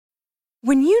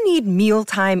When you need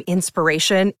mealtime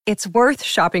inspiration, it's worth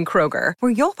shopping Kroger,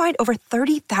 where you'll find over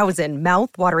 30,000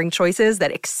 mouth-watering choices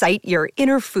that excite your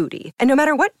inner foodie. And no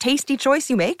matter what tasty choice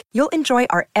you make, you'll enjoy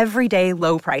our everyday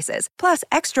low prices, plus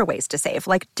extra ways to save,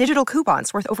 like digital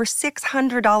coupons worth over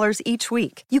 $600 each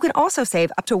week. You can also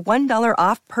save up to $1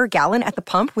 off per gallon at the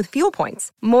pump with fuel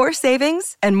points. More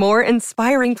savings and more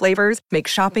inspiring flavors make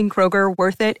shopping Kroger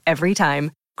worth it every time.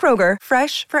 Kroger,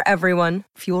 fresh for everyone.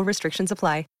 Fuel restrictions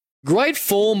apply. Great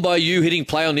form by you hitting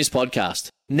play on this podcast.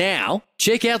 Now,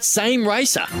 check out Same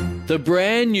Racer, the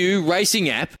brand new racing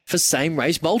app for same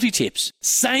race multi-tips.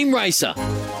 Same Racer.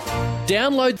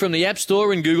 Download from the App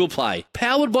Store and Google Play.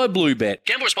 Powered by Bluebet.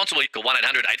 Gamble responsibly. Call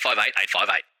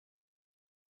 1-800-858-858.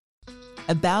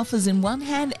 A Balfour's in one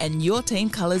hand and your team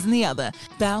colours in the other.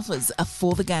 Balfour's are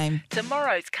for the game.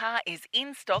 Tomorrow's car is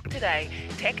in stock today.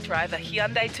 Tech drive a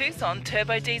Hyundai Tucson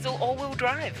turbo diesel all-wheel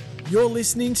drive. You're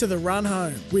listening to The Run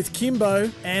Home with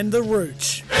Kimbo and The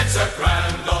Rooch. It's a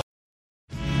grand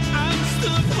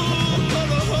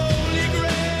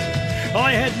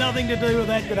I had nothing to do with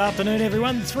that. Good afternoon,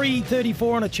 everyone.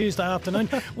 3:34 on a Tuesday afternoon.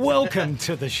 Welcome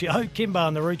to the show. Kimbo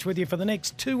and The Rooch with you for the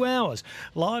next 2 hours.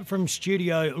 Live from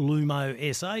Studio Lumo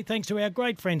SA. Thanks to our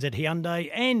great friends at Hyundai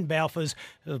and Balfour's,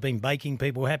 who have been baking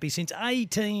people happy since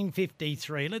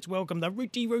 1853. Let's welcome the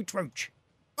Roochy Rooch.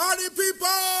 Party people!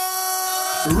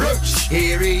 Rooch,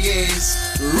 here he is.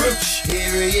 Rooch,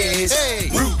 here he is. Hey!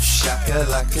 Rooch,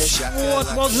 shaka-laka,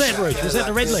 shaka-laka. What was that, Rooch? Was that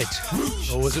the Redlegs?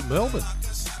 Or was it Melbourne?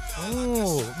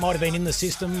 Oh, might have been in the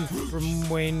system from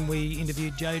when we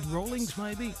interviewed Jade Rawlings,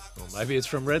 maybe. Or maybe it's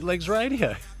from Redlegs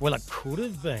Radio. Well, it could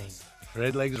have been.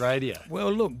 Redlegs Radio.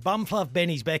 Well, look, Bumfluff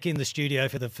Benny's back in the studio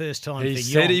for the first time He for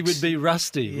said Yonks. he would be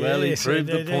rusty. Well, he proved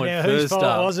the point now, first whose fault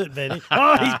up. was it, Benny?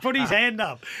 Oh, he's put his hand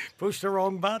up. Pushed the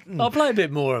wrong button. I'll play a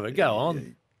bit more of it. Go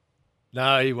on.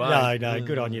 No, he won't. No,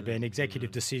 good on you, Ben.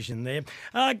 Executive decision there.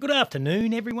 Good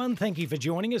afternoon, everyone. Thank you for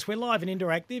joining us. We're live and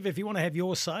interactive. If you want to have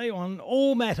your say on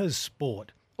all matters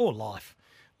sport or life,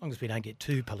 as long as we don't get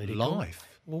too political. Life?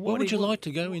 Well, what would you like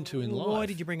to go into in life? Why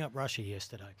did you bring up Russia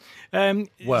yesterday? Well,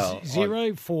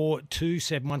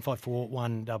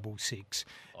 0427154166.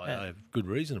 I have good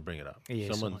reason to bring it up.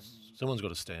 Yeah, Someone's got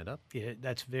to stand up. Yeah,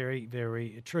 that's very,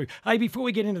 very true. Hey, before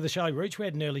we get into the show, Rooch, we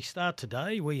had an early start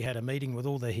today. We had a meeting with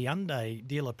all the Hyundai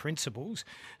dealer principals,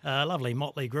 lovely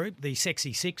motley group, the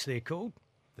Sexy Six they're called.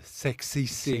 The Sexy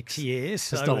Six. Yes.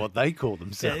 That's not what they call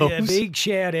themselves. A big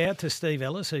shout out to Steve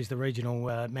Ellis, who's the regional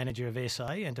manager of SA,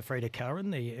 and to Frida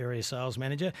Curran, the area sales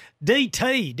manager.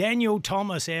 DT, Daniel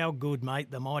Thomas, our good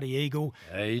mate, the mighty Eagle.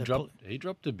 He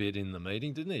dropped a bit in the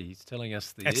meeting, didn't he? He's telling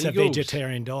us the That's Eagles. a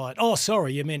vegetarian diet. Oh,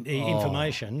 sorry, you meant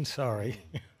information. Sorry.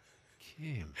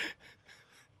 Kim.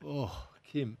 Oh,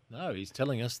 Kim. No, he's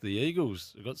telling us the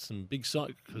Eagles have got some big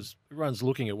sight because everyone's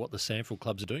looking at what the Sandford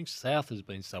clubs are doing. South has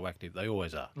been so active. They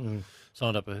always are.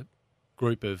 Signed up a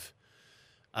group of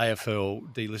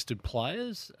AFL delisted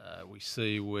players. We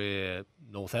see where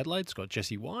North Adelaide's got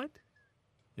Jesse White,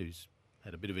 who's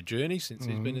had a bit of a journey since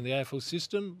he's been in the AFL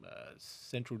system.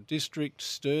 Central District,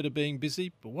 Sturda being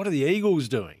busy. But what are the Eagles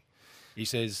doing? He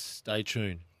says, stay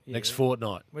tuned. Next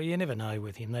fortnight. Well, you never know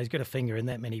with him. He's got a finger in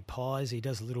that many pies. He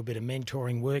does a little bit of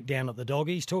mentoring work down at the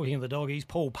Doggies. Talking of the Doggies,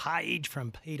 Paul Page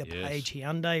from Peter Page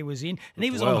Hyundai was in. And he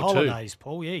was on holidays,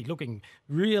 Paul. Yeah, looking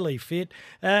really fit.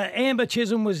 Amber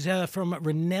Chisholm was from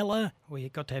Ranella. We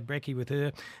got to have brekkie with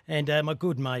her. And my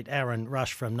good mate, Aaron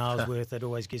Rush from Nailsworth, that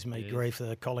always gives me grief,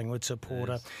 the Collingwood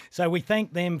supporter. So we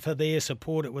thank them for their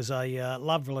support. It was a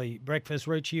lovely breakfast.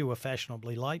 Rooch, you were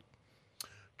fashionably late.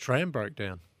 Tram broke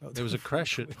down. There was a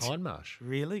crash at Hindmarsh.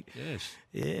 Really? Yes.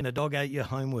 Yeah, and a dog ate your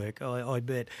homework, I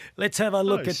bet. Let's have a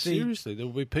look at seriously, there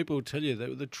will be people who tell you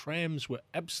that the trams were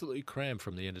absolutely crammed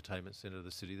from the entertainment centre of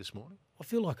the city this morning. I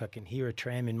feel like I can hear a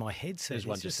tram in my headset. There's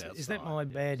one just outside. Is that my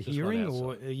bad hearing,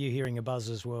 or are you hearing a buzz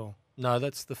as well? No,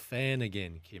 that's the fan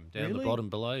again, Kim, down the bottom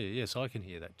below you. Yes, I can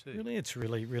hear that too. Really? It's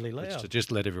really, really loud. To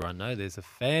just let everyone know, there's a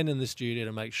fan in the studio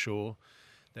to make sure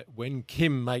that when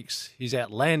Kim makes his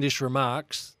outlandish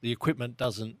remarks, the equipment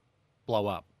doesn't blow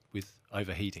up with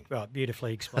overheating. Right,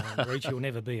 beautifully explained, Reach. You'll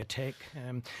never be a tech.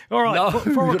 All right, no, 4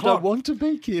 I o'clock. don't want to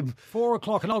be, Kim. 4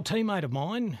 o'clock, an old teammate of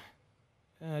mine,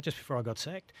 just before I got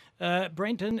sacked,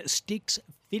 Brenton Sticks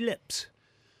Phillips.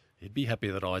 He'd be happy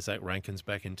that Isaac Rankin's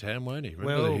back in town, won't he?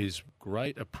 Remember his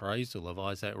great appraisal of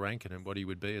Isaac Rankin and what he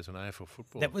would be as an AFL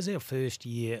footballer. That was our first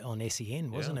year on SEN,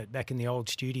 wasn't it? Back in the old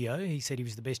studio. He said he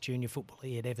was the best junior footballer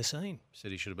he had ever seen. Said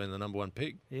he should have been the number one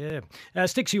pick. Yeah.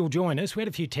 Stixie will join us. We had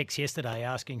a few texts yesterday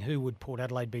asking who would Port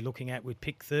Adelaide be looking at with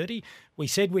pick 30. We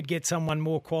said we'd get someone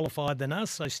more qualified than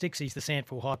us, so Stixie's the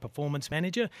Sandford High Performance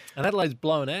Manager. And Adelaide's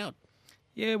blown out.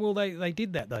 Yeah, well, they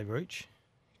did that though, Rooch,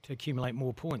 to accumulate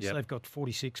more points. Yep. They've got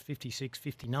 46, 56,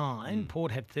 59.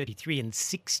 Port have 33 and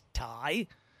 6 tie.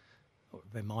 Oh, it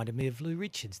reminded me of Lou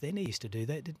Richards then. He used to do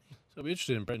that, didn't he? So I'll be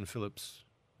interested in Brenton Phillips'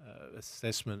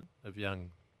 assessment of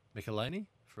young Michelini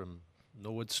from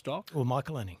Norwood Stock. Or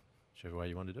Michael Anning. Whichever way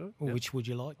you want to do it. Or which would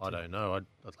you like to? I don't know. I'd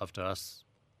love to ask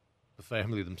the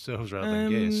family themselves rather than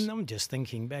guess. I'm just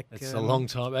thinking back. It's a long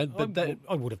time.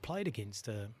 I would have played against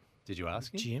did you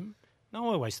ask him? Jim.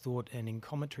 No, I always thought, and in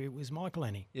commentary, it was Michael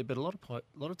Anning. Yeah, but a lot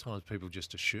of times people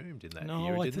just assumed in that No,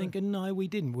 era, I didn't think they? no, we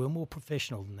didn't. We were more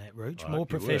professional than that, Rooch. I More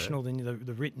hope you professional than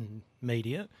the written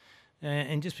media.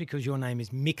 And just because your name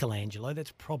is Michelangelo,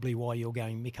 that's probably why you're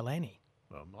going Michelani.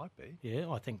 Well, it might be. Yeah,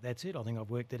 I think that's it. I think I've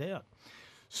worked it out.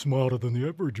 Smarter than the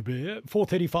average bear.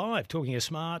 4:35, talking a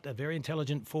smart, a very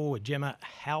intelligent forward, Gemma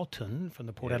Houghton from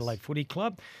the Port Adelaide Footy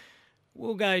Club.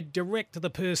 We'll go direct to the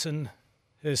person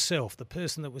herself, the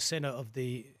person that was centre of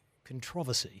the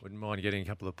controversy. Wouldn't mind getting a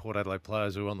couple of Port Adelaide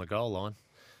players who are on the goal line.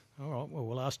 All right, well,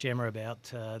 we'll ask Gemma about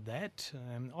that.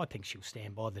 I think she'll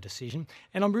stand by the decision.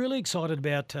 And I'm really excited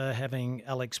about having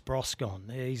Alex Brosk on.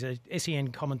 He's a SEN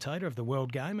commentator of the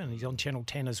World Game and he's on Channel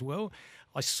 10 as well.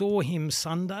 I saw him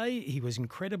Sunday. He was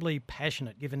incredibly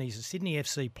passionate, given he's a Sydney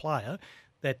FC player,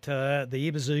 that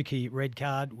the Ibuzuki red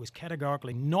card was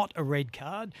categorically not a red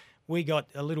card. We got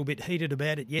a little bit heated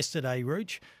about it yesterday,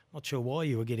 Rooch. Not sure why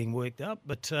you were getting worked up,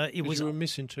 but it was... You were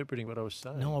misinterpreting what I was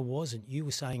saying. No, I wasn't. You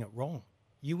were saying it wrong.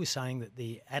 You were saying that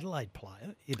the Adelaide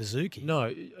player, Ibuzuki...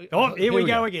 No. Oh, here we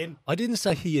go again. I didn't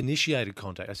say he initiated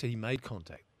contact. I said he made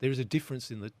contact. There is a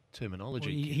difference in the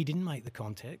terminology. Well, he didn't make the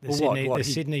contact. The Well,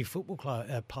 Sydney football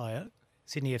player,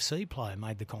 Sydney FC player,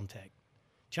 made the contact.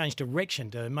 Changed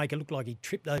direction to make it look like he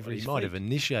tripped over his He feet. might have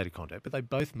initiated contact, but they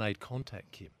both made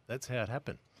contact, Kim. That's how it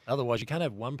happened. Otherwise, you can't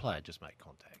have one player just make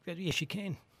contact. But yes, you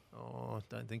can. Oh, I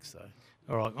don't think so.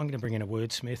 All right, I'm going to bring in a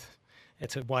wordsmith.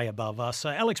 It's way above us. So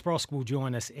Alex Brosk will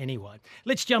join us anyway.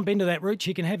 Let's jump into that, Rooch.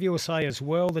 You can have your say as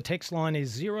well. The text line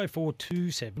is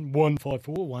 0427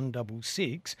 154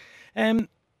 166.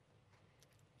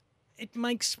 It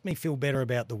makes me feel better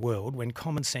about the world when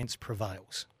common sense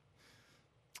prevails.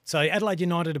 So Adelaide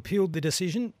United appealed the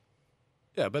decision.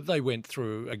 Yeah, but they went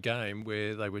through a game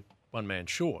where they were one man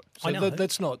short. So I know.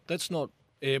 that's not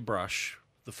airbrush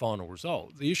the final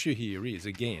result. The issue here is,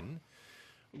 again,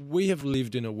 we have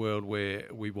lived in a world where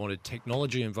we wanted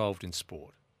technology involved in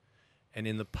sport. And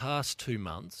in the past 2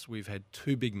 months, we've had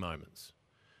two big moments.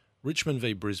 Richmond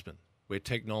v Brisbane, where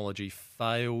technology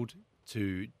failed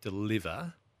to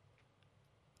deliver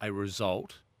a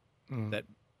result that,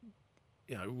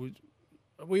 you know,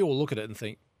 we all look at it and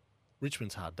think,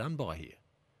 Richmond's hard done by here.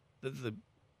 The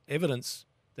evidence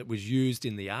that was used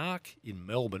in the ARC in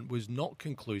Melbourne was not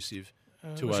conclusive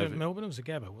to was over... it Melbourne? It was a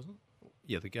Gabba, wasn't it?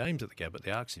 Yeah, the game's at the Gabba, but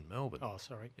the ARC's in Melbourne. Oh,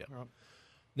 sorry. Yep. Right.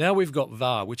 Now we've got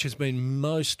VAR, which has been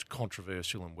most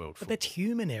controversial in world But football. that's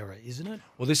human error, isn't it?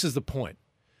 Well, this is the point.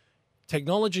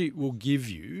 Technology will give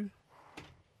you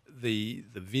the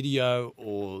video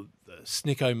or the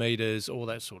snickometers, all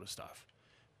that sort of stuff.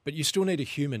 But you still need a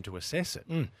human to assess it.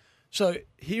 So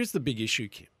here's the big issue,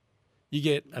 Kim. You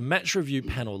get a match review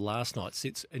panel last night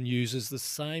sits and uses the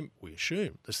same, we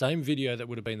assume, the same video that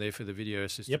would have been there for the video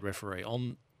assistant referee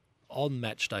on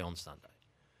match day on Sunday.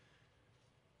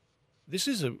 This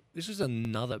is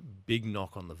another big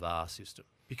knock on the VAR system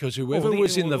because whoever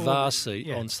was in the VAR seat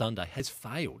on Sunday has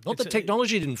failed. Not that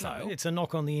technology didn't fail. It's a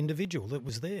knock on the individual that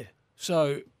was there.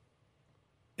 So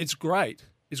it's great.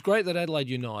 It's great that Adelaide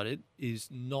United is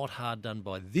not hard done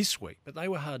by this week, but they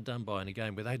were hard done by in a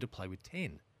game where they had to play with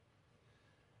 10.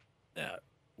 Now,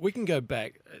 we can go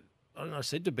back. I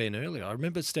said to Ben earlier, I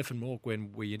remember Stephen Mork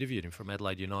when we interviewed him from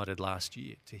Adelaide United last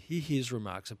year. To hear his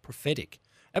remarks are prophetic,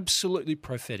 absolutely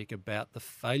prophetic about the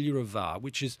failure of VAR,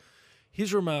 which is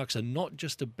his remarks are not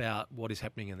just about what is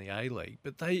happening in the A-League,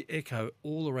 but they echo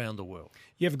all around the world.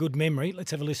 You have a good memory.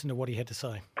 Let's have a listen to what he had to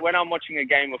say. When I'm watching a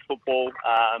game of football,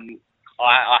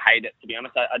 I hate it, to be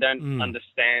honest. I don't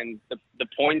understand the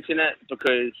points in it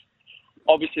because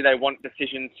obviously they want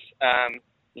decisions,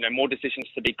 more decisions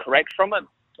to be correct from it.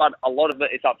 But a lot of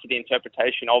it is up to the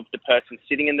interpretation of the person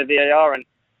sitting in the VAR,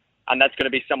 and that's going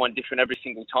to be someone different every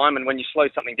single time. And when you slow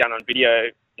something down on video,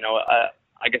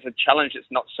 I guess a challenge that's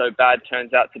not so bad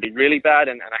turns out to be really bad,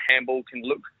 and a handball can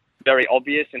look very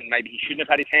obvious, and maybe he shouldn't have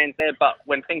had his hands there. But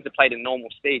when things are played in normal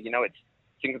speed, it's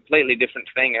a completely different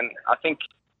thing. And I think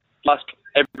ask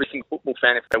every single football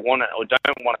fan if they want it or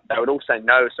don't want it, they would all say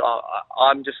no. So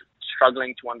I'm just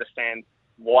struggling to understand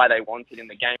why they want it in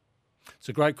the game. It's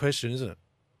a great question, isn't it?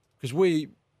 Because we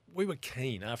were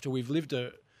keen after we've lived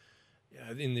a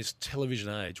in this television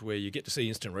age where you get to see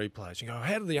instant replays, you go,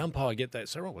 how did the umpire get that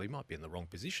so wrong? Well, he might be in the wrong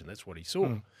position. That's what he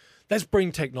saw. Let's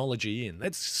bring technology in.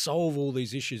 Let's solve all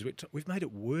these issues. We've made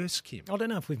it worse, Kim. I don't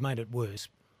know if we've made it worse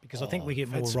because I think we get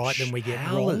more right than we get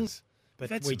wrong.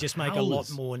 But we just make a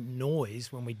lot more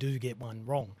noise when we do get one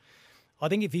wrong. I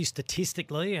think if you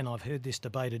statistically, and I've heard this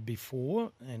debated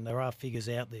before, and there are figures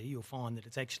out there, you'll find that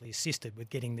it's actually assisted with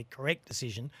getting the correct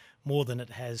decision more than it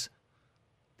has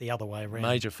the other way around.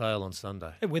 Major fail on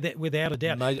Sunday. Without a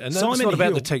doubt. And that's not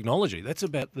about the technology. That's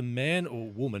about the man or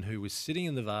woman who was sitting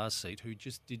in the VAR seat who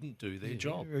just didn't do their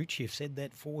job. Rooch, you've said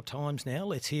that 4 times now.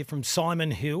 Let's hear from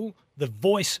Simon Hill, the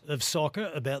voice of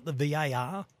soccer, about the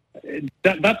VAR.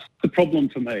 That's the problem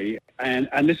for me, and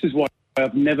this is why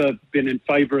I've never been in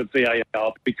favour of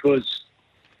VAR, because,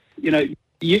 you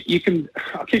can,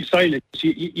 I keep saying this,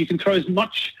 you can throw as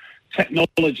much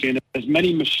technology and as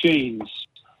many machines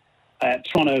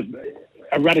trying to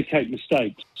eradicate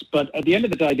mistakes, but at the end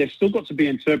of the day, they've still got to be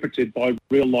interpreted by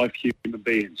real-life human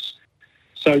beings.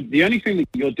 So the only thing that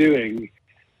you're doing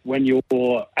when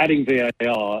you're adding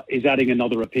VAR is adding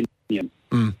another opinion.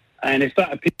 And if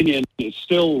that opinion is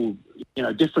still,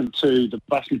 different to the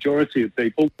vast majority of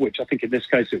people, which I think in this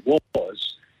case it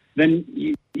was, then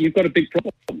you've got a big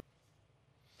problem.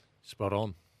 Spot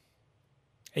on.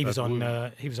 He was on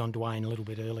Dwayne a little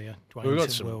bit earlier. We've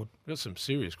got some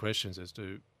serious questions as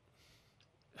to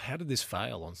how did this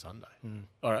fail on Sunday?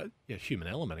 All right, human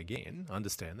element again, I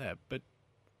understand that, but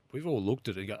we've all looked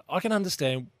at it and go, I can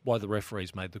understand why the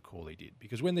referees made the call he did,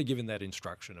 because when they're given that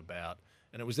instruction about,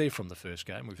 and it was there from the first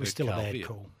game, we've heard still a bad Beard,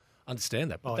 call.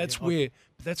 Understand that, but that's where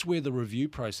the review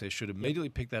process should immediately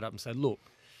pick that up and say, look,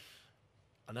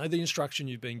 I know the instruction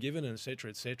you've been given, and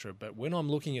et cetera, but when I'm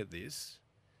looking at this,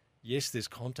 yes, there's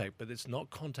contact, but it's not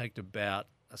contact about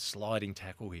a sliding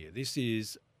tackle here. This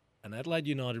is an Adelaide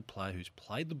United player who's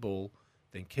played the ball,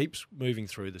 then keeps moving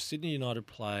through. The Sydney United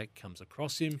player comes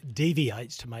across him.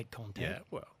 Deviates to make contact. Yeah,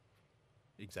 well,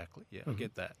 exactly. Yeah, I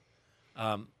get that.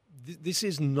 This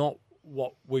is not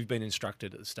what we've been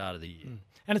instructed at the start of the year.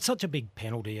 And it's such a big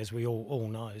penalty, as we all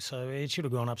know, so it should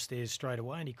have gone upstairs straight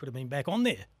away and he could have been back on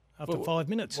there after 5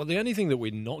 minutes. Well, the only thing that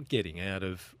we're not getting out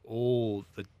of all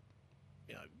the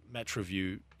match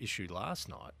review issue last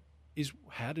night is,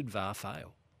 how did VAR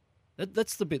fail?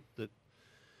 That's the bit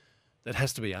that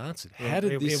has to be answered. How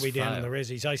did this fail? Down in the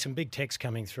resis. Hey, some big texts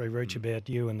coming through, Rooch, about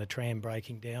you and the tram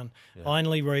breaking down. I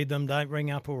only read them. Don't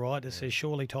ring up, all right. It says,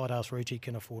 surely tight-ass Roochie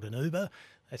can afford an Uber.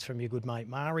 That's from your good mate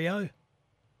Mario.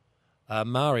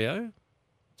 Mario,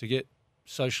 to get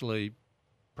socially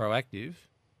proactive,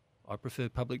 I prefer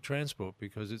public transport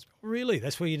because it's... Really?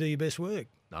 That's where you do your best work?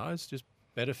 No, it's just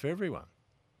better for everyone,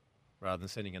 rather than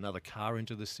sending another car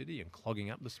into the city and clogging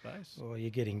up the space. Oh, you're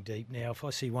getting deep now. If I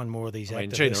see one more of these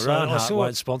activists... Gina Reinhardt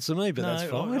won't sponsor me, but that's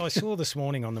fine. I saw this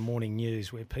morning on the morning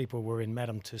news where people were in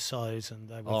Madame Tussauds and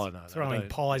they were throwing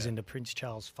pies into Prince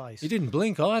Charles' face. He didn't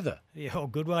blink either. Yeah,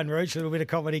 good one, Rooch. A little bit of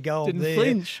comedy gold didn't there.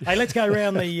 flinch. Hey, let's go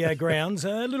around the grounds.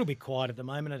 A little bit quiet at the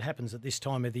moment. It happens at this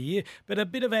time of the year. But a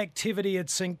bit of activity at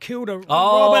St Kilda.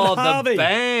 Robert Harvey. The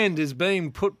band is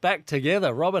being put back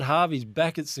together. Robert Harvey's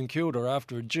back at St Kilda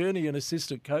after a journey in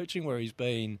assistant coaching where he's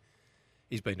been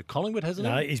to Collingwood, hasn't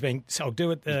he? No, he's been. So I'll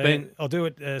do it.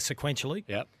 Sequentially.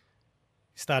 Yep.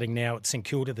 Starting now at St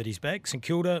Kilda, that he's back. St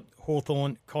Kilda,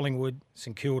 Hawthorn, Collingwood,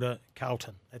 St Kilda,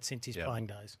 Carlton. That's since his playing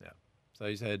days. Yeah. So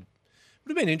he's had.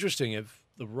 Would have been interesting if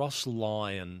the Ross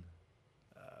Lyon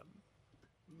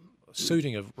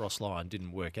suiting of Ross Lyon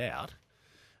didn't work out,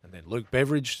 and then Luke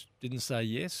Beveridge didn't say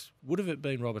yes. Would have it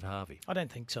been Robert Harvey? I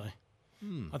don't think so.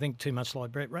 I think too much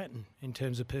like Brett Ratton in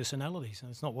terms of personalities,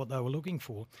 and it's not what they were looking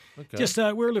for. Okay. Just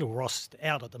we're a little Rossed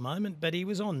out at the moment, but he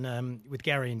was on with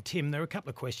Gary and Tim. There were a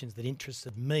couple of questions that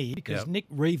interested me because Nick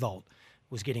Revolt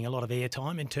was getting a lot of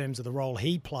airtime in terms of the role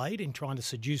he played in trying to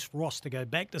seduce Ross to go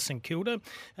back to St Kilda.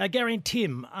 Gary and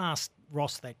Tim asked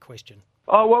Ross that question.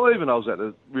 Oh, well, even I was at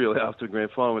after the grand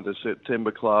final, went to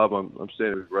September Club. I'm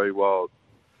standing with Ray Wild.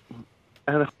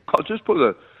 And I'll just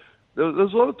put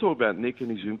there's a lot of talk about Nick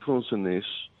and his influence in this.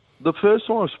 The first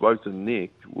time I spoke to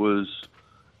Nick was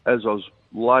as I was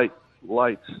late,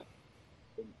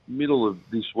 middle of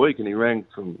this week, and he rang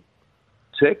from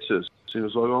Texas. And it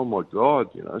was like, oh, my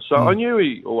God, So I knew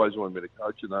he always wanted me to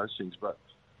coach and those things, but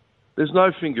there's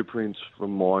no fingerprints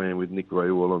from my end with Nick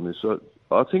Rewell on this. So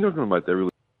I think I'm going to make that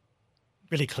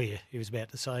really clear, he was about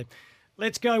to say.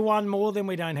 Let's go one more, then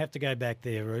we don't have to go back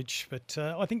there, Rooch. But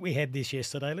I think we had this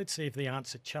yesterday. Let's see if the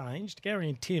answer changed. Gary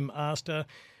and Tim asked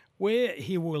where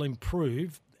he will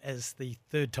improve as the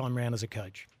third time round as a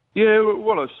coach. Yeah,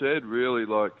 what I said, really,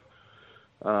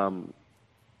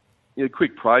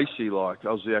 quick précis, like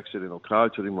I was the accidental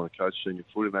coach. I didn't want to coach senior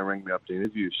footy, and they rang me up to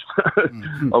interviews.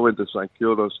 I went to St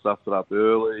Kilda, stuffed it up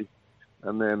early,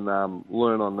 and then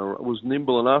was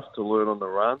nimble enough to learn on the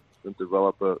run and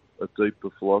develop a deeper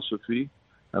philosophy,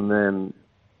 and then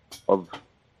of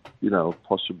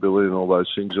possibility and all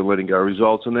those things, and letting go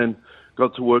results, and then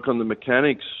got to work on the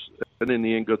mechanics, and in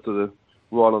the end got to the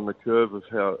right on the curve of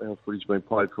how footy's been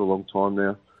played for a long time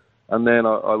now. And then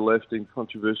I left in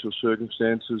controversial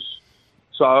circumstances.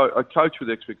 So I coached with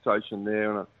expectation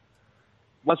there, and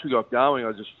once we got going,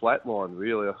 I just flatlined,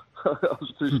 really. I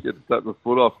was too scared to take my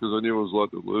foot off because I knew it was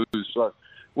like to lose. So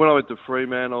when I went to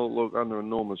Fremantle, look, under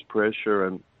enormous pressure,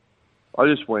 and I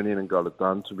just went in and got it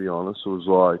done, to be honest. It was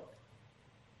like,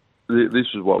 this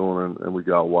is what I want, and we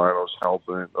go away, and I was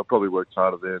hell-bent. I probably worked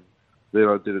harder than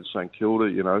I did at St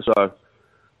Kilda, So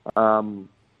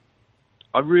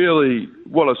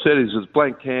what I said is it's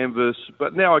blank canvas,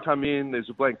 but now I come in, there's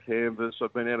a blank canvas.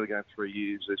 I've been out of the game 3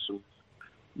 years. There's some,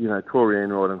 Corey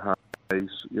Enright and Hayes,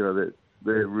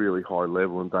 they're really high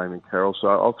level, and Damien Carroll. So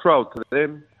I'll throw it to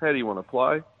them. How do you want to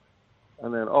play?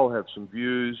 And then I'll have some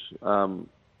views.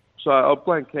 So I'll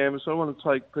blank canvas. I want to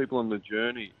take people on the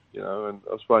journey, and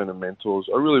I've spoken to mentors.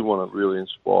 I really want to really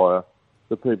inspire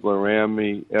the people around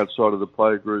me outside of the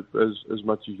player group as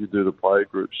much as you do the player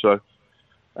group. So,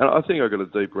 and I think I've got a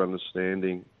deeper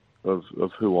understanding of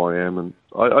who I am, and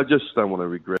I just don't want to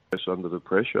regress under the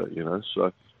pressure,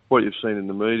 So what you've seen in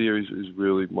the media is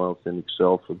really my authentic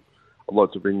self, and I'd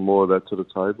like to bring more of that to the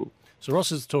table. So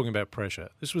Ross is talking about pressure.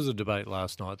 This was a debate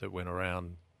last night that went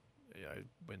around,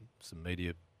 when some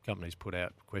media companies put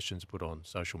out questions put on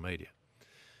social media.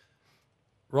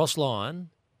 Ross Lyon,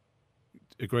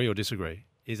 agree or disagree,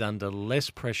 is under less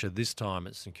pressure this time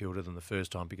at St Kilda than the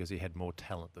first time because he had more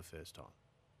talent the first time.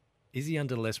 Is he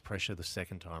under less pressure the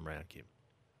second time round, Kim?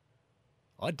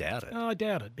 I doubt it. No, I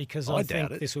doubt it, because I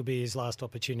think this will be his last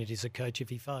opportunity as a coach if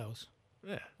he fails.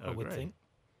 Yeah, I would think.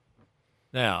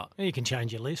 Now, you can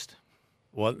change your list.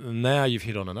 Well, now you've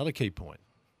hit on another key point,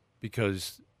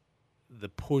 because the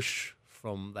push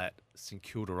from that St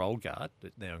Kilda old guard,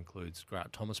 that now includes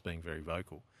Grant Thomas being very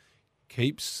vocal,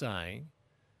 keeps saying,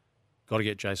 got to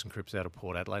get Jason Cripps out of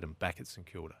Port Adelaide and back at St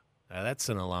Kilda. Now, that's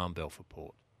an alarm bell for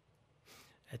Port.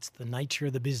 It's the nature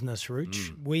of the business,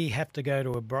 Rooch. We have to go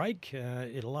to a break.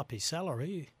 It'll up his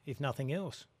salary, if nothing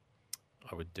else.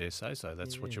 I would dare say so.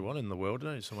 That's what you want in the world,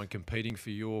 isn't it? Someone competing for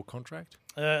your contract?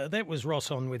 That was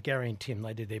Ross on with Gary and Tim.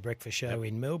 They did their breakfast show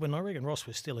in Melbourne. I reckon Ross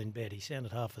was still in bed. He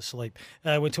sounded half asleep.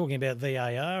 We're talking about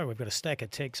VAR. We've got a stack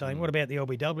of text saying, what about the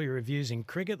LBW reviews in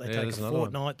cricket? They take a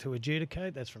fortnight to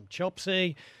adjudicate. That's from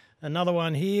Chopsy. Another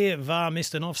one here, VAR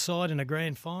missed an offside in a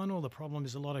grand final. The problem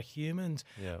is a lot of humans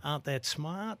aren't that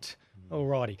smart.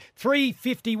 Alrighty.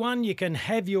 3:51, you can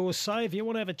have yours say if you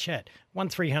want to have a chat.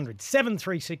 1300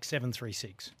 736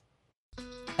 736.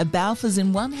 A Balfour's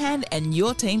in one hand and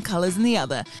your team colours in the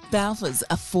other. Balfour's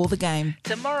are for the game.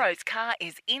 Tomorrow's car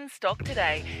is in stock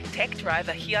today. Tech Drive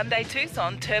a Hyundai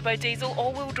Tucson turbo diesel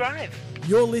all-wheel drive.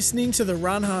 You're listening to The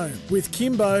Run Home with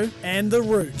Kimbo and The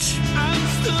Rooch.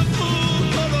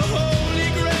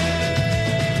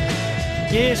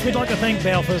 Yes, we'd like to thank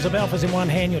Balfour's. A Balfour's in one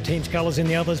hand, your team's colours in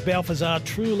the others. Balfour's are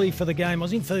truly for the game. I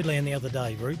was in Foodland the other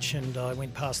day, Rooch, and I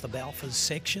went past the Balfour's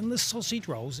section. The sausage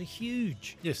rolls are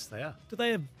huge. Yes, they are. Do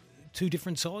they have two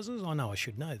different sizes? I know I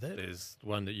should know that. There's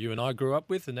one that you and I grew up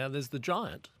with, and now there's the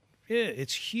giant. Yeah,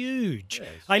 it's huge. Yes.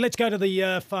 Hey, let's go to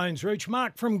the phones, Rooch.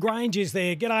 Mark from Grange is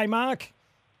there. G'day, Mark.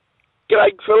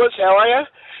 G'day, fellas. How are you?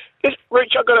 Yes,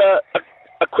 Rooch, I've got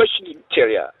a question to tell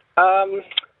you.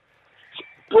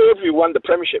 Broadview won the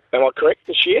premiership, am I correct,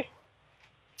 this year?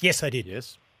 Yes, they did.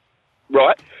 Yes.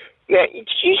 Right. Now, did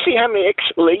you see how many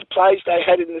ex-league players they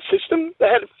had in the system? They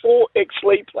had 4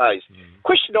 ex-league players.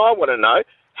 Question I want to know,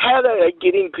 how do they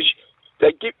get in? Because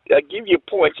they give you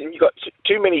points, and you got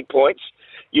too many points.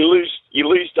 You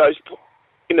lose those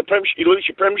in the premiership. You lose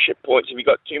your premiership points if you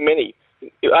got too many.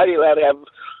 You're only allowed to have,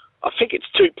 I think it's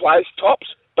 2 players tops,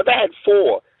 but they had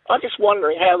 4. I'm just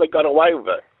wondering how they got away with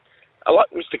it. I'd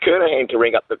like Mr. Kernahan to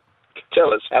ring up to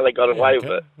tell us how they got away with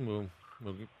it. We'll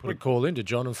put a call into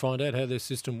John and find out how their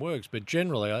system works. But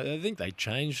generally, I think they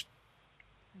changed,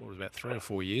 about 3 or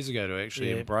 4 years ago to actually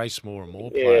embrace more and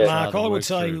more players. Mark, I would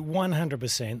say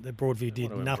 100% that Broadview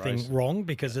did nothing wrong,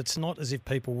 because it's not as if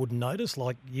people wouldn't notice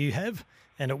like you have,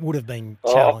 and it would have been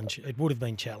challenged. It would have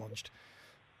been challenged.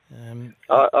 I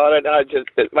don't know.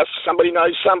 Somebody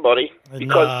knows somebody.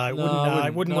 Because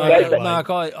it wouldn't work that way. Mark,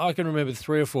 I can remember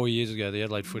 3 or 4 years ago, the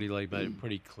Adelaide Footy League made it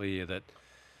pretty clear that,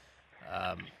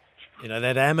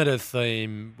 that amateur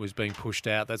theme was being pushed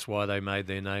out. That's why they made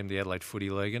their name the Adelaide Footy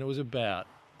League, and it was about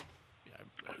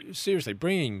seriously,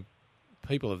 bringing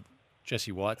people of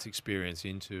Jesse White's experience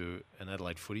into an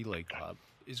Adelaide Footy League club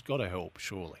has got to help,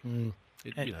 surely.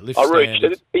 Lift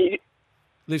standards. They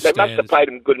must have paid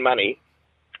him good money.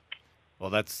 Well,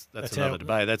 that's another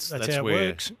debate.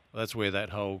 That's where that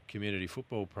whole community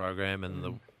football program and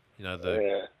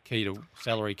the key to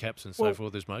salary caps and so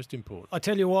forth is most important. I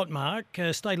tell you what, Mark,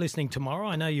 stay listening tomorrow.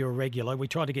 I know you're a regular. We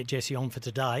tried to get Jesse on for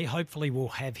today. Hopefully we'll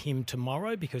have him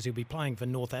tomorrow because he'll be playing for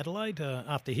North Adelaide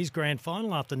after his grand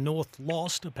final. After North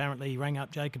lost, apparently he rang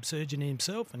up Jacob Surgeon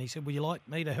himself and he said, "Would you like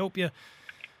me to help you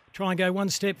try and go one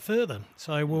step further?"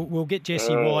 So we'll get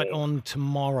Jesse White on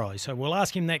tomorrow. So we'll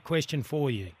ask him that question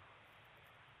for you.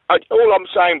 All I'm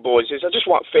saying, boys, is I just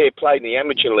want fair play in the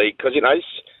amateur league because,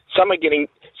 some going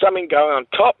on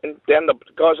top and down the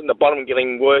guys on the bottom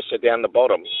getting worse down the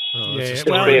bottom. That's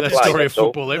the story of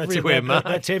football everywhere, Mark.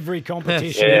 That's every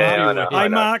competition. Hey,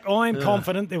 Mark, I am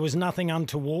confident there was nothing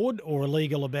untoward or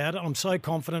illegal about it. I'm so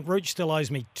confident. Rooch still owes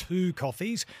me 2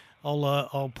 coffees.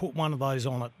 I'll put one of those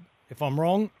on it. If I'm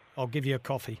wrong, I'll give you a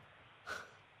coffee.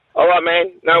 All right,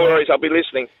 man. No worries. I'll be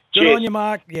listening. Good Cheers. on you,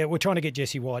 Mark. Yeah, we're trying to get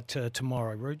Jesse White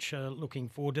tomorrow, Rooch. Looking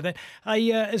forward to that. Hey,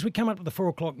 as we come up to the 4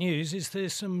 o'clock news, is there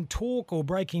some talk or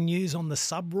breaking news on the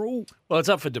sub rule? Well, it's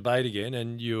up for debate again,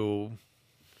 and you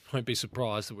won't be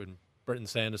surprised that when Brenton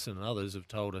Sanderson and others have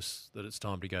told us that it's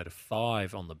time to go to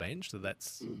 5 on the bench,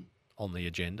 that's on the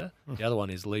agenda. The other one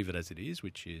is leave it as it is,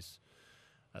 which is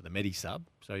the Medi-sub.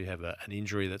 So you have an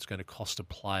injury that's going to cost a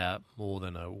player more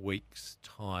than a week's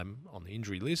time on the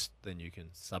injury list, then you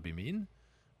can sub him in,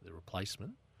 the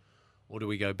replacement. Or do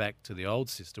we go back to the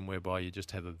old system whereby you just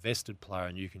have a vested player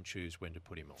and you can choose when to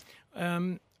put him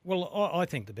on? Well, I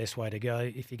think the best way to go,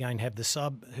 if you're going to have the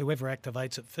sub, whoever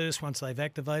activates it first, once they've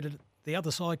activated it, the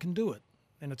other side can do it.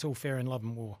 And it's all fair in love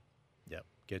and war. Yep,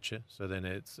 getcha. So then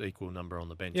it's equal number on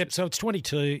the bench. Yep, so it's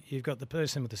 22. You've got the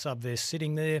person with the sub vest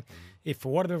sitting there. If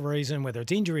for whatever reason, whether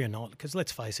it's injury or not, because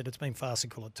let's face it, it's been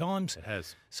farcical at times. It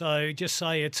has. So just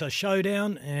say it's a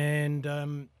showdown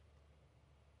and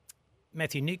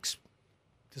Matthew Nicks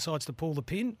decides to pull the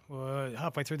pin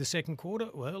halfway through the second quarter.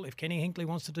 Well, if Kenny Hinkley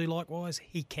wants to do likewise,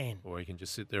 he can. Or he can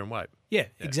just sit there and wait. Yeah,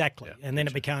 exactly. Yeah, and then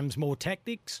it becomes more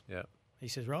tactics. Yeah. He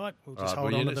says, right, we'll just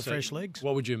hold on to the fresh legs.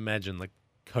 What would you imagine the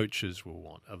coaches will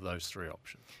want of those 3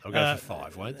 options? They'll go for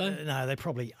 5, won't they? No, they're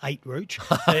probably 8, Rooch.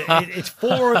 It's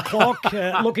 4 o'clock.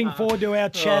 Looking forward to our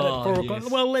chat at 4 o'clock.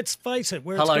 Well, let's face it.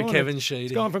 Hello, Kevin Sheedy.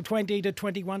 It's gone from 20 to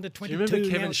 21 to 22. Do you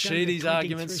remember Kevin Sheedy's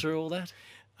arguments through all that?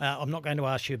 I'm not going to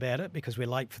ask you about it because we're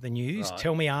late for the news. Right.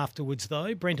 Tell me afterwards,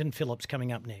 though. Brenton Phillips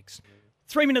coming up next.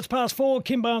 3 minutes past 4,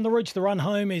 Kimbo and the Rooch. The run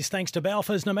home is thanks to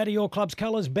Balfours. No matter your club's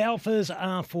colours, Balfours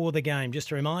are for the game. Just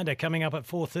a reminder, coming up at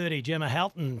 4:30, Gemma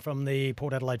Houghton from the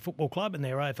Port Adelaide Football Club and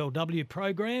their AFLW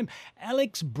program.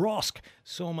 Alex Brosk,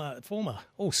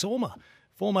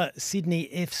 former Sydney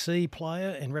FC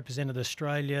player and represented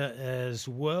Australia as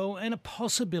well. And a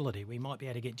possibility we might be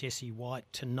able to get Jesse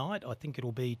White tonight. I think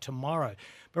it'll be tomorrow.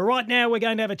 But right now we're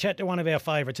going to have a chat to one of our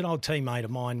favourites, an old teammate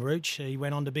of mine, Rooch. He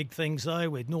went on to big things,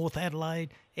 though, with North Adelaide,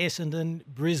 Essendon,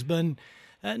 Brisbane.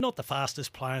 Not the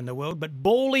fastest player in the world, but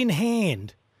ball in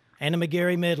hand. Anna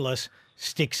Magarey medalist,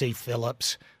 Stixie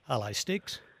Phillips. Hello,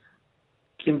 Stix.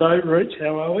 Kimbo, Rooch,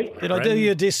 how are we? Did I do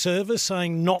you a disservice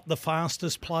saying not the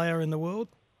fastest player in the world?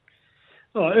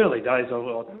 Oh, early days,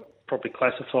 I'd probably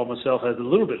classify myself as a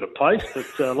little bit of pace,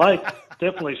 but late,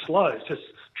 definitely slow. Just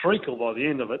treacle by the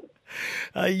end of it.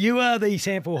 You are the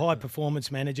Sample High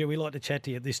Performance Manager. We like to chat to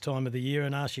you at this time of the year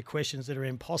and ask you questions that are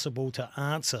impossible to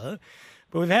answer.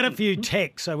 But we've had a few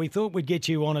texts, so we thought we'd get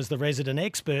you on as the resident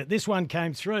expert. This one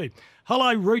came through.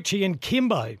 Hello, Roochie and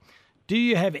Kimbo. Do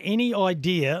you have any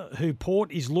idea who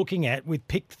Port is looking at with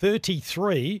pick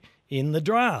 33 in the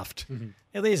draft?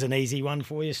 Now, there's an easy one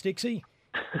for you, Stixie.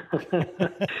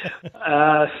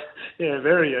 Yeah,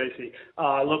 very easy.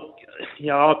 Look,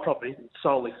 I'd probably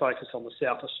solely focus on the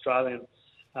South Australian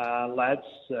lads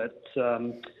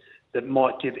that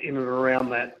might get in and around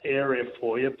that area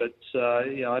for you. But,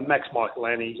 Max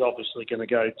Michaelani is obviously going to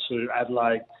go to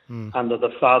Adelaide under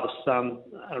the father-son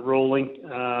ruling.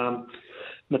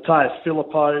 Matthias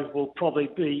Filippo will probably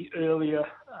be earlier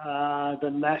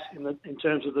than that in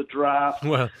terms of the draft.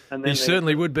 Well, and he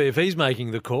certainly would be if he's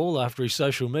making the call after his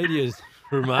social media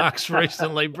remarks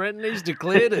recently. Brenton, he's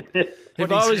declared it.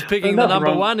 If I was picking the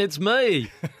number one, it's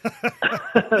me.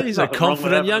 He's a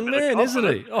confident young man, isn't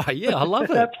he? Oh, yeah, I love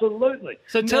it. Absolutely.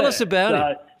 So tell us about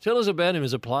him. Tell us about him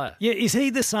as a player. Yeah, is he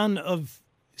the son of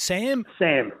Sam?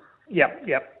 Sam, yep.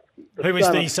 Who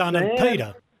is the son of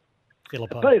Peter?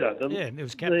 Filippo. Peter, it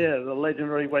was captain. The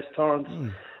legendary West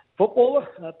Torrens footballer,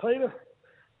 Peter.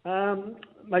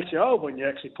 makes you old when you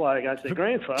actually play against their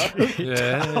grandfather.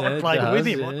 I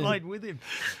played with him.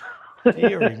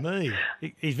 Deary me.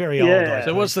 He's very old.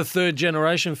 So what's the third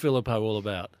generation Phillippo all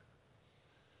about?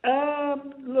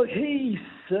 Look, he's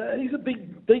a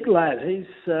big lad.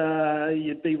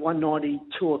 You'd be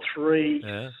 192 or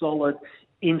 3, solid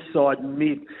inside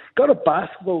mid. Got a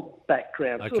basketball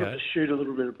background, sort of to shoot a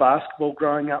little bit of basketball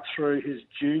growing up through his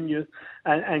junior,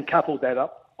 and coupled that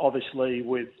up obviously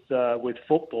with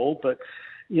football. But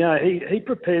he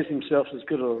prepares himself as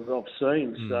good as I've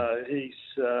seen. So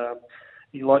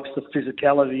he likes the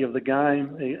physicality of the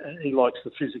game. He likes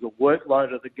the physical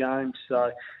workload of the game.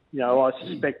 So, I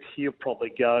suspect he'll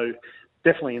probably go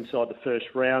definitely inside the first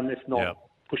round, if not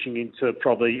pushing into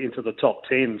the top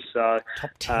 10. So,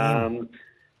 top 10.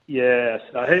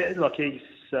 So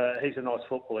he's a nice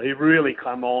footballer. He really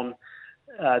come on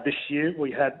this year.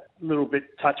 We had a little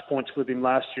bit touch points with him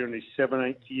last year in his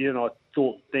 17th year, and I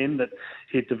thought then that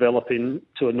he'd develop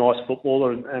into a nice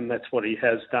footballer, and that's what he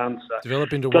has done. So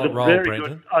develop into got what a role, very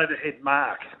Brendan? good overhead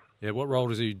mark. Yeah, what role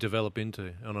does he develop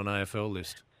into on an AFL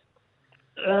list?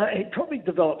 He probably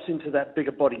develops into that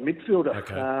bigger body midfielder.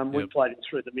 Okay. We played him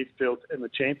through the midfield in the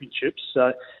championships,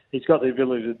 so he's got the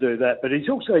ability to do that. But he's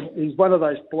one of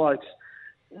those blokes.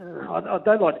 I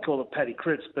don't like to call it Paddy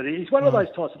Cripps, but he's one of those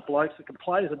types of blokes that can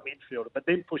play as a midfielder, but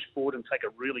then push forward and take a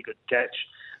really good catch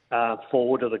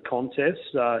forward of the contest.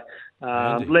 So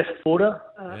left footer.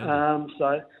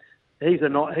 So he's a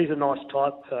nice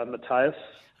type, Mateus.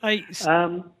 Hey.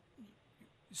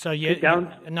 So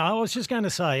I was just going to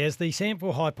say, as the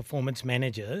SANFL High Performance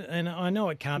Manager, and I know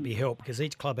it can't be helped because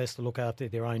each club has to look after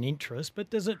their own interests, but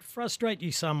does it frustrate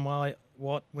you somewhat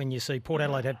when you see Port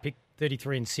Adelaide had picked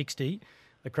 33 and 60,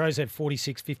 the Crows had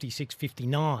 46, 56,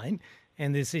 59,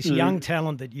 and there's this young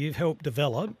talent that you've helped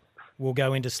develop will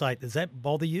go into state. Does that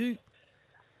bother you?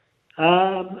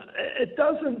 It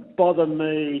doesn't bother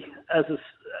me as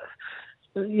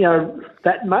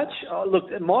that much. Look,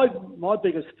 my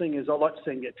biggest thing is I like to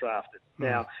see him get drafted.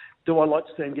 Now, do I like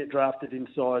to see him get drafted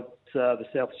inside the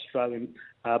South Australian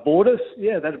borders?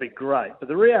 Yeah, that'd be great. But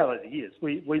the reality is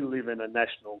we live in a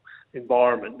national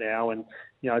environment now, and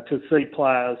to see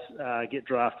players get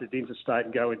drafted interstate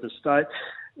and go interstate,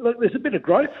 look, there's a bit of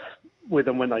growth with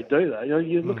them when they do that.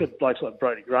 You look at blokes like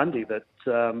Brodie Grundy that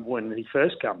when he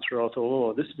first came through, I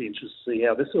thought, this would be interesting to see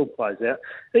how this all plays out.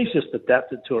 He's just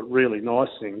adapted to it really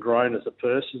nicely and grown as a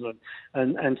person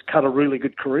and cut a really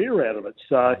good career out of it.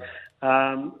 So,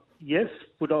 yes,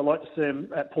 would I like to see him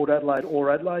at Port Adelaide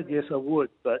or Adelaide? Yes, I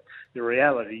would. But the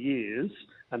reality is,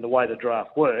 and the way the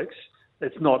draft works,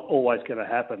 it's not always going to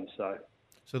happen. So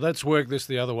let's work this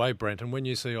the other way, Brent. And when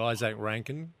you see Isaac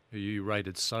Rankin, who you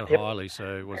rated so highly,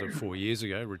 so was it 4 years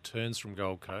ago, returns from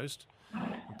Gold Coast,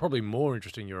 probably more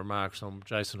interesting your remarks on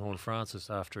Jason Horne-Francis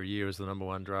after a year as the number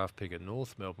 1 draft pick at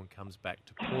North Melbourne comes back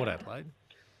to Port Adelaide.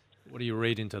 What do you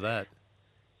read into that?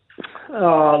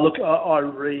 Look, I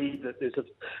read that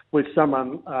with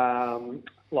someone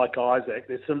like Isaac,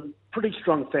 there's some pretty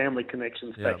strong family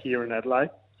connections back here in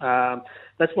Adelaide.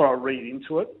 That's what I read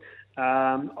into it.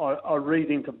 I read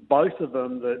into both of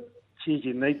them that,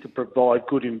 you need to provide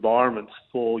good environments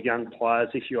for young players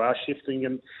if you are shifting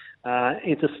them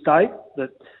interstate,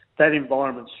 that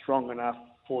environment's strong enough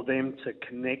for them to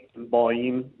connect and buy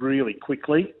in really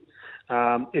quickly.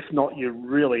 If not, you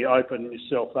really open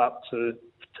yourself up to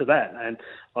that. And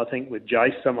I think with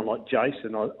someone like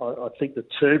Jason, I think the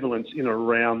turbulence in and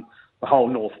around the whole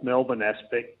North Melbourne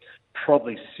aspect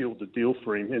probably sealed the deal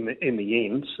for him in the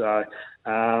end. So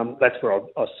that's where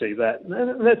I see that.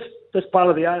 And that's part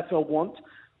of the AFL want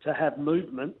to have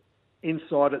movement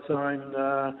inside its own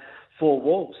four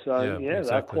walls. So, exactly.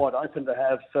 They're quite open to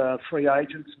have free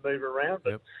agents move around.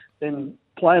 But then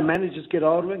player managers get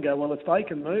older and go, well, if they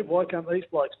can move, why can't these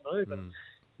blokes move? And,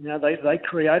 they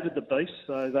created the beast,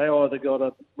 so they either got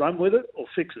to run with it or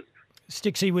fix it.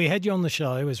 Stixie, we had you on the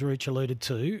show, as Rooch alluded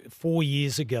to, 4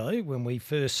 years ago when we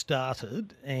first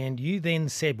started, and you then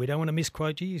said, we don't want to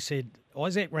misquote you, you said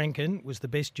Isaac Rankin was the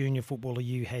best junior footballer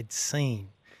you had seen.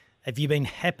 Have you been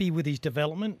happy with his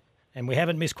development? And we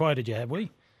haven't misquoted you, have we?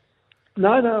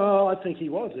 No, I think he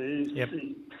was. If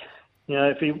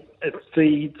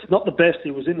he's not the best,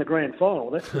 he was in the grand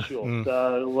final, that's for sure.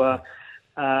 So,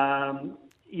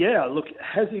 look,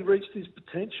 has he reached his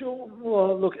potential?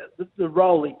 Well, look, the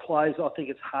role he plays, I think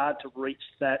it's hard to reach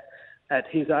that at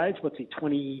his age. What's he,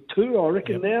 22, I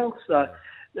reckon now? So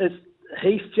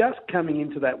he's just coming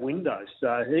into that window.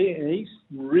 So he's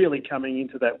really coming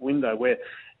into that window where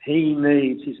he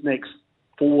needs his next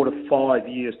 4 to 5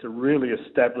 years to really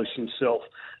establish himself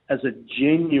as a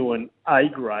genuine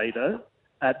A-grader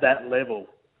at that level.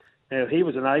 Now, he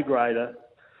was an A-grader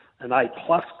an A+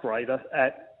 grader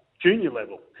at junior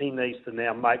level. He needs to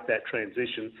now make that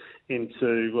transition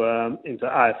into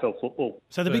AFL football.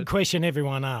 So the big question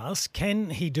everyone asks,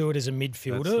 can he do it as a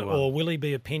midfielder or will he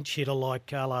be a pinch hitter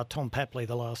like a la Tom Papley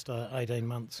the last 18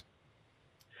 months?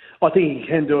 I think he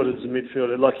can do it as a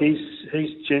midfielder. Like he's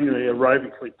generally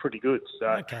aerobically pretty good,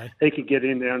 so he can get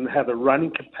in there and have a running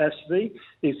capacity.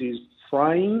 Is his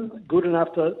frame good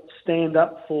enough to stand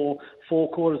up for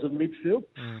 4/4 of midfield?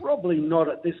 Probably not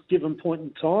at this given point in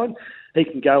time. He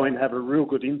can go in and have a real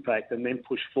good impact and then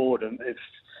push forward. And if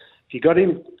you got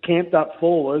him camped up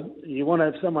forward, you want to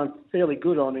have someone fairly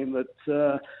good on him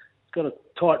that's got a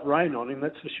tight rein on him,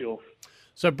 that's for sure.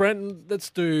 So, Brenton,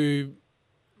 let's do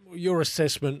your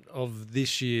assessment of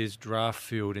this year's draft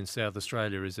field in South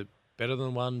Australia. Is it better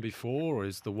than one before, or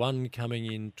is the one coming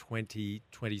in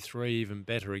 2023 even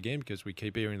better again? Because we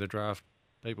keep hearing the draft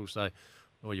people say,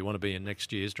 "Oh, you want to be in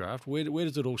next year's draft." Where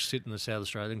does it all sit in the South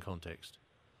Australian context?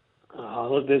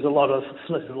 Look, there's a lot of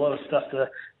stuff to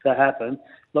happen.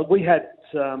 Look, we had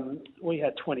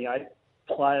 28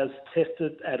 players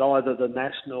tested at either the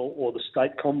national or the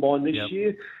state combine this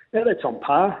year. Now that's on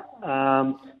par.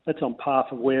 That's on par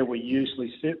for where we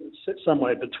usually sit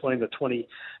somewhere between the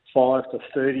 25 to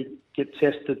 30 get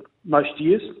tested most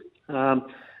years. Out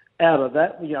of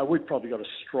that, we've probably got a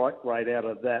strike rate out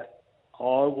of that.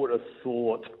 I would have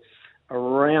thought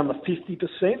around the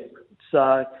 50%.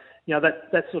 So,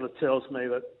 that sort of tells me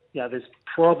that, there's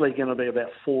probably going to be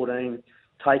about 14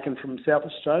 taken from South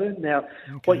Australia. Now,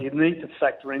 what you need to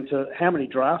factor into how many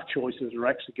draft choices are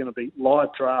actually going to be,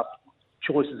 live draft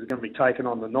choices are going to be taken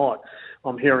on the night.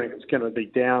 I'm hearing it's going to be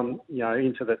down,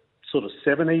 into the sort of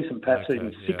 70s and perhaps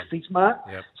even 60s mark.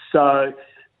 Yep. So,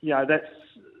 that's,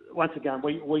 once again,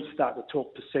 we start to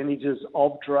talk percentages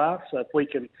of drafts. So if we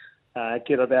can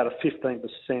get about a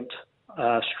 15%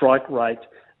 strike rate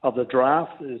of the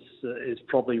draft is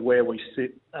probably where we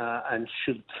sit and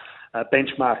should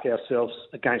benchmark ourselves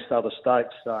against other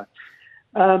states. So,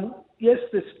 yes,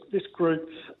 this group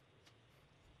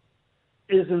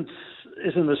isn't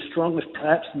as strong as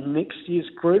perhaps next year's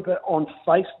group on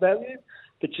face value.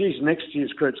 But geez, next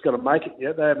year's group's got to make it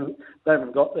yet. They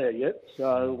haven't got there yet.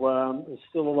 So there's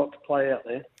still a lot to play out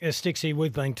there. Yeah, Stixie,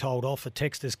 we've been told off. A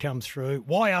text has come through.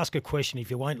 Why ask a question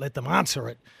if you won't let them answer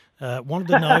it? Wanted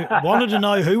to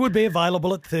know who would be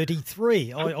available at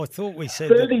 33. I thought we said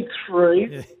 33.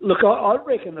 Yeah. Look, I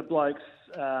reckon the blokes.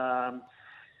 I'll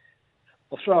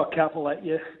throw a couple at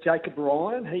you. Jacob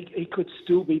Ryan, he could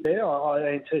still be there.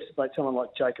 I anticipate someone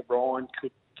like Jacob Ryan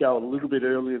could go a little bit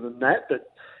earlier than that, but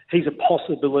he's a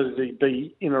possibility to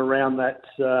be in around that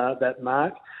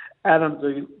mark. Adam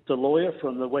DeLoya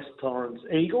from the West Torrens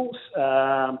Eagles,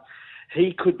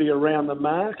 he could be around the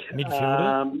mark.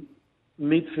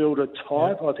 Midfielder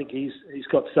type. Yeah. I think he's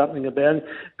got something about him.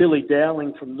 Billy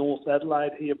Dowling from North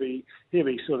Adelaide, he'll be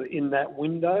sort of in that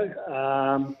window.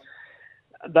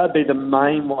 They'd be the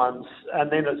main ones,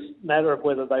 and then it's a matter of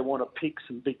whether they want to pick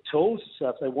some big tools. So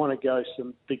if they want to go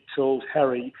some big tools,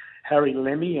 Harry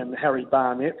Lemmy and Harry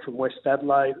Barnett from West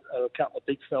Adelaide, a couple of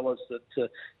big fellas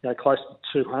that close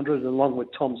to 200, along with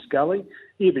Tom Scully.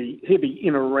 He'll be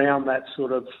in around that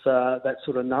sort of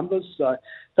numbers. So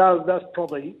that's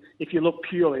probably, if you look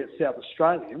purely at South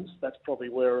Australians, that's probably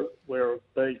where it would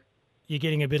be. You're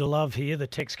getting a bit of love here. The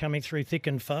text coming through thick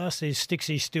and fast. Is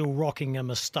Stixie still rocking a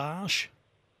moustache?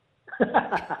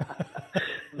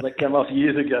 That came off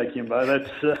years ago, Kimbo.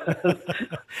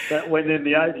 That went in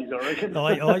the 80s, I reckon.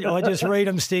 I just read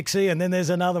them, Stixie, and then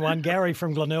there's another one. Gary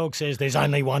from Glenelg says there's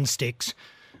only one Stix.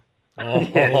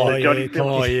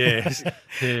 Yes.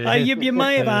 Yeah. You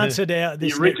may have answered this.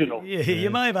 The original. You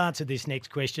may have answered this next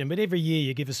question, but every year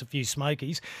you give us a few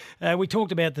smokies. We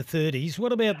talked about the 30s.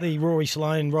 What about the Rory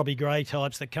Sloane, Robbie Gray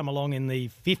types that come along in the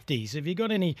 50s? Have you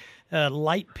got any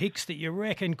late picks that you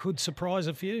reckon could surprise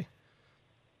a few?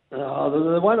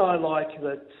 The one I like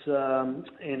that's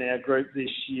in our group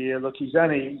this year, look, he's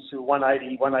only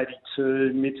 180,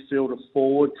 182, midfielder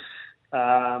forward,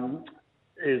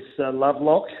 is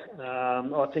Lovelock.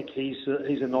 I think he's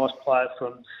a nice player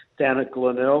from down at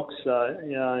Glenelg, so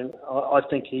I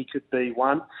think he could be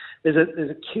one. There's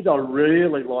a kid I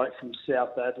really like from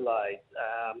South Adelaide,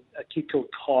 a kid called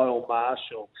Kyle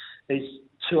Marshall. He's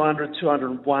 200,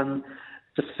 201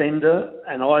 defender,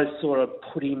 and I sort of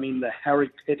put him in the Harry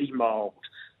Petty mould.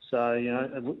 So,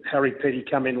 Harry Petty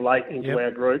come in late into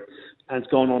our group and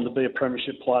has gone on to be a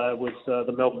premiership player with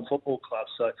the Melbourne Football Club.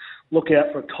 So look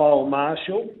out for Kyle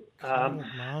Marshall.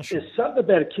 There's something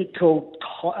about a kid called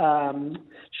Sean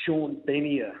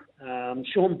Benier.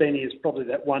 Sean Benier is probably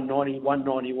that 190,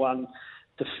 191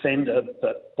 defender,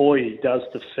 but boy, he does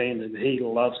defend, and he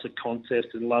loves the contest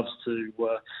and loves to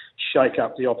shake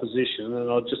up the opposition, and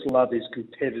I just love his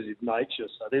competitive nature.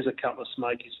 So there's a couple of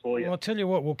smokies for you. Well, I'll tell you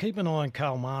what, we'll keep an eye on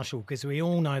Carl Marshall, because we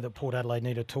all know that Port Adelaide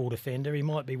need a tall defender. He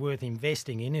might be worth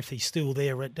investing in if he's still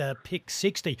there at pick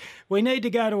 60. We need to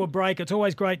go to a break. It's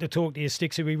always great to talk to you,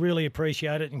 Stixie. We really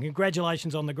appreciate it, and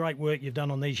congratulations on the great work you've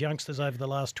done on these youngsters over the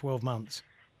last 12 months.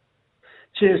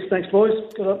 Cheers, thanks, boys.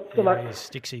 Good luck.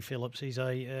 Stixie Phillips, he's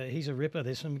a ripper.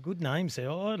 There's some good names there.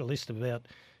 I had a list of about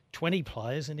 20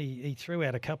 players, and he threw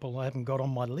out a couple I haven't got on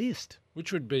my list.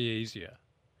 Which would be easier,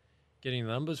 getting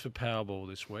numbers for Powerball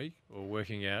this week or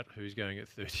working out who's going at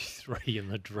 33 in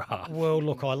the draft? Well,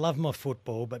 look, I love my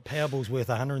football, but Powerball's worth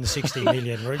 160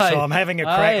 million, Rich, so I'm having a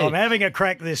crack. I'm having a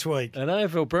crack this week. An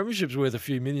AFL Premiership's worth a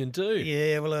few million too.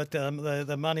 Yeah, well,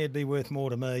 the money would be worth more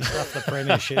to me. Stuff the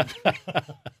Premiership.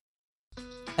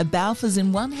 A Balfour's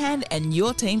in one hand and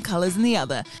your team colours in the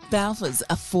other. Balfour's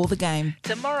are for the game.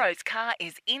 Tomorrow's car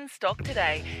is in stock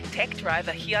today. Tech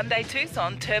Driver Hyundai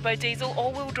Tucson Turbo Diesel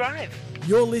All-Wheel Drive.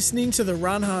 You're listening to The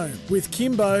Run Home with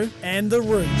Kimbo and the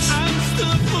Rooch.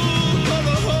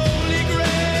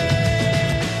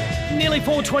 Nearly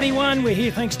 4:21. We're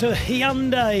here thanks to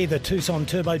Hyundai, the Tucson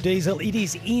Turbo Diesel. It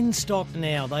is in stock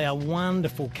now. They are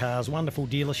wonderful cars, wonderful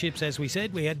dealerships. As we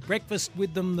said, we had breakfast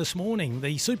with them this morning.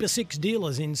 The Super 6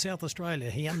 dealers in South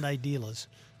Australia, Hyundai dealers.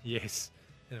 Yes,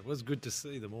 and it was good to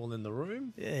see them all in the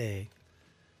room. Yeah.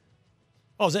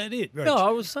 Oh, is that it? Rich? No, I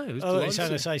was saying. It was I was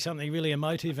going to say something really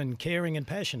emotive and caring and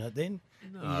passionate then.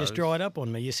 No, you just dried up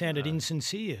on me. You sounded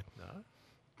insincere. No.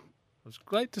 It was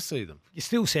great to see them. You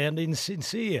still sound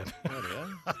insincere.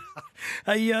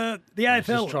 Hey, the I was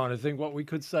AFL. just trying to think what we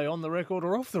could say on the record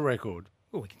or off the record.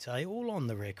 Well, we can say all on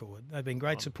the record. They've been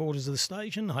great supporters of the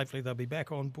station. Hopefully they'll be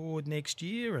back on board next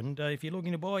year. And if you're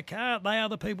looking to buy a car, they are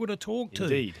the people to talk to.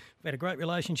 Indeed. We've had a great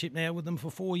relationship now with them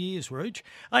for 4 years, Rooch.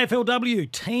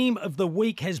 AFLW Team of the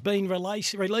Week has been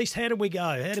released. How did we go?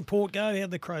 How did Port go? How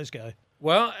did the Crows go?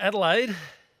 Well, Adelaide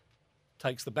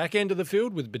takes the back end of the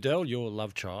field with Bedell, your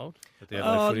love child, at the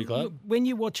Adelaide Footy Club. Look, when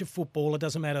you watch a football, it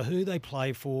doesn't matter who they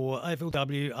play for,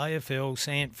 AFLW, AFL,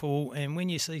 Sandford, and when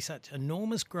you see such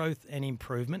enormous growth and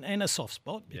improvement and a soft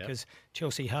spot, because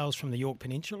Chelsea hails from the York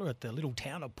Peninsula at the little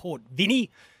town of Port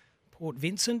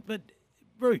Vincent, but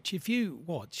Rooch, if you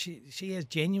watch, she has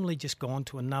genuinely just gone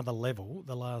to another level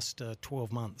the last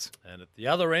 12 months. And at the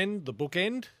other end, the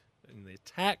bookend, in the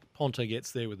attack, Ponta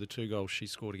gets there with the 2 goals she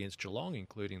scored against Geelong,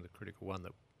 including the critical one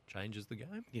that changes the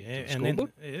game. Yeah, and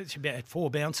then she had 4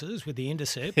 bounces with the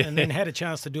intercept and then had a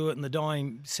chance to do it in the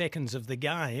dying seconds of the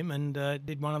game and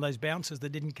did one of those bounces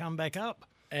that didn't come back up.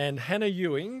 And Hannah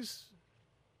Ewings,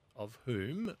 of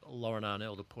whom Lauren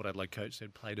Arnell, the Port Adelaide coach,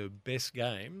 said played her best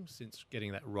game since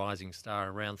getting that rising star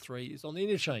in round 3, is on the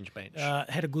interchange bench.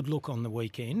 Had a good look on the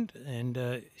weekend,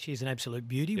 and she's an absolute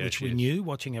beauty, which we knew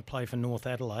watching her play for North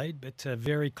Adelaide, but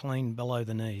very clean below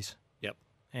the knees. Yep.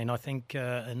 And I think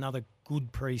another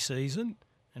good pre-season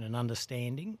and an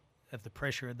understanding of the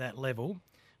pressure at that level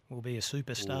will be a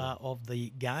superstar of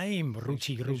the game.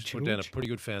 She's put down a pretty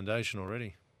good foundation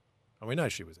already. And we know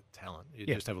she was a talent. You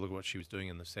just have a look at what she was doing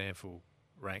in the Sandford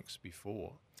ranks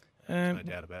before. There's no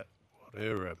doubt about what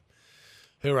her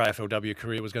AFLW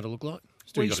career was going to look like.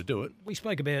 Still got to do it. We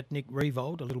spoke about Nick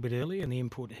Revold a little bit earlier and the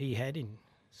input he had in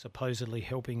supposedly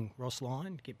helping Ross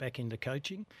Lyon get back into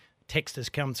coaching. Text has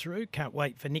come through. Can't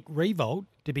wait for Nick Revold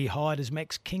to be hired as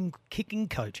Max King kicking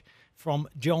coach from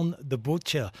John the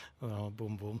Butcher. Oh,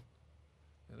 boom, boom.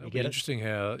 It'll be interesting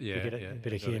how, You get it? A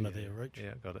bit of humour there, Rich.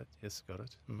 Yeah, got it. Yes, got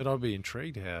it. But I'd be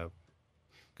intrigued how,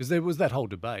 because there was that whole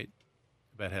debate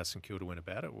about how St Kilda went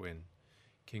about it when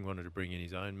King wanted to bring in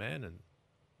his own man and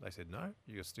they said, no,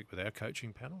 you got to stick with our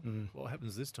coaching panel. What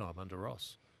happens this time under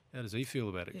Ross? How does he feel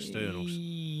about externals?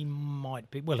 He might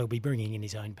be. Well, he'll be bringing in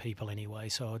his own people anyway,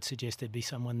 so I'd suggest there'd be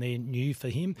someone there new for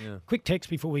him. Yeah. Quick text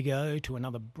before we go to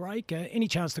another break. Any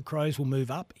chance the Crows will move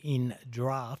up in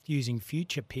draft using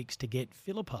future picks to get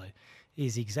Filippo?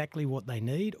 Is exactly what they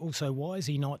need. Also, why is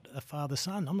he not a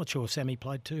father-son? I'm not sure if Sammy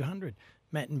played 200.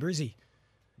 Matt and Brizzy.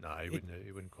 No, he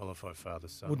wouldn't qualify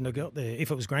father-son. Wouldn't have got there.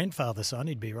 If it was grandfather-son,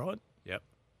 he'd be right. Yep.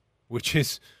 Which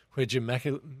is where Jim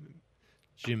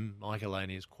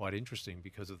Michaelani is quite interesting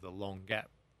because of the long gap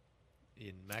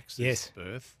in Max's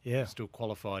birth. Yeah. Still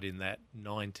qualified in that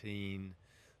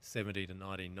 1970 to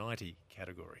 1990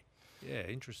 category. Yeah,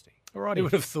 interesting. All right. Who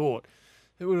would have thought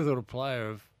a player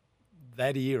of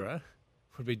that era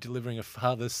would be delivering a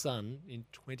father's son in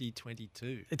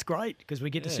 2022? It's great because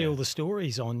we get to see all the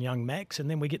stories on young Max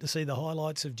and then we get to see the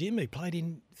highlights of Jim, who played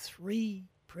in 3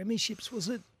 premierships, was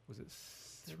it? Was it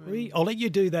 3. I'll let you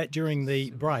do that during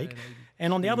the break.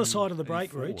 And on the other side of the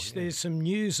break, Rich, there's some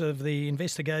news of the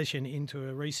investigation into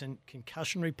a recent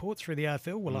concussion report through the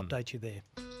AFL. We'll update you there.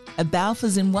 A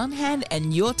Balfours in one hand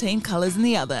and your team colours in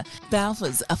the other.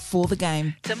 Balfours are for the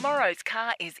game. Tomorrow's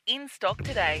car is in stock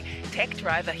today. Tech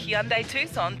Driver Hyundai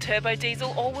Tucson Turbo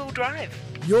Diesel All-Wheel Drive.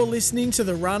 You're listening to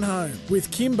The Run Home with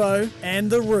Kimbo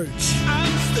and the Rooch.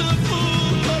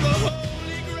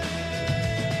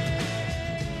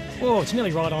 Well, it's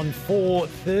nearly right on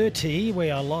 4:30. We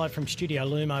are live from Studio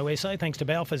Lumo SA, thanks to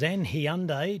Balfours and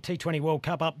Hyundai. T20 World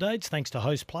Cup updates, thanks to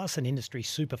Host Plus, an industry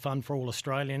super fun for all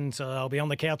Australians. I'll be on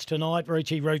the couch tonight,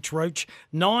 Rooch.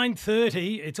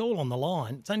 9:30, it's all on the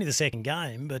line. It's only the second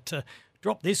game, but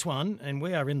drop this one, and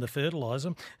we are in the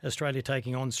fertiliser. Australia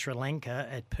taking on Sri Lanka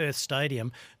at Perth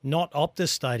Stadium, not Optus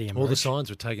Stadium. All the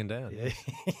signs were taken down. Yeah.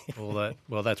 All that.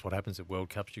 Well, that's what happens at World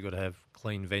Cups. You've got to have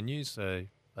clean venues, so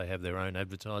they have their own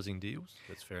advertising deals.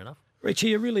 That's fair enough.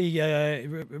 Richie, a really a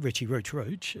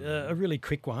really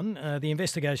quick one. The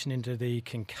investigation into the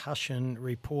concussion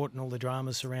report and all the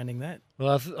drama surrounding that.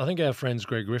 Well, I think our friends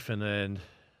Greg Griffin and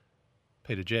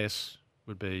Peter Jess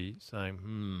would be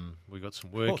saying, we got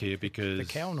some work here because the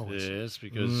cow noise. Yes,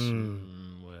 because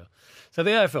well, so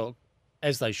the AFL,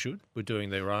 as they should, were doing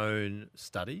their own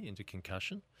study into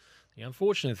concussion. The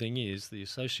unfortunate thing is the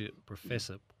associate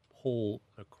professor Paul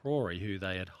McCrory, who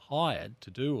they had hired to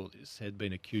do all this, had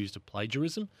been accused of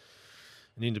plagiarism.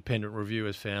 An independent review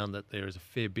has found that there is a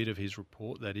fair bit of his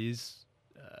report that is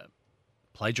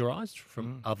plagiarised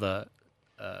from other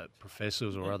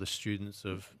professors or other students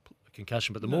of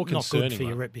concussion. But the more concerning not good for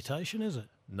your reputation, is it?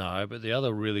 No, but the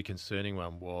other really concerning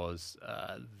one was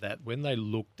that when they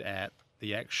looked at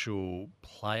the actual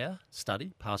player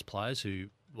study, past players who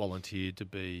volunteered to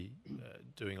be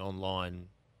doing online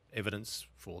evidence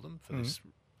for them for this,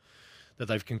 that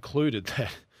they've concluded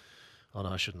that, oh no,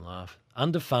 I shouldn't laugh,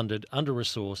 underfunded,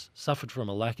 under-resourced, suffered from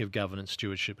a lack of governance,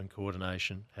 stewardship and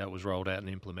coordination, how it was rolled out and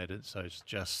implemented. So it's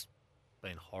just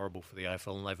been horrible for the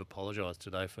AFL, and they've apologised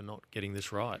today for not getting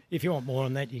this right. If you want more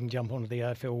on that, you can jump onto the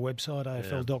AFL website,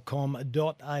 afl.com.au.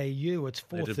 It's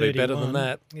 4:31. It'd be better than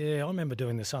that. Yeah, I remember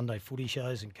doing the Sunday footy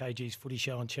shows and KG's footy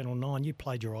show on Channel 9. You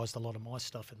plagiarised a lot of my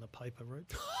stuff in the paper,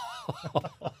 Root.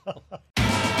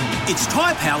 It's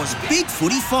Tyre Power's Big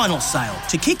Footy Final Sale.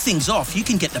 To kick things off, you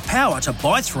can get the power to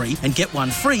buy 3 and get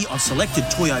 1 free on selected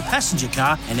Toyo passenger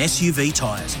car and SUV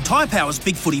tyres. Tyre Power's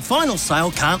Big Footy Final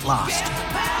Sale can't last.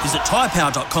 Visit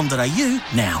tyrepower.com.au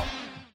now.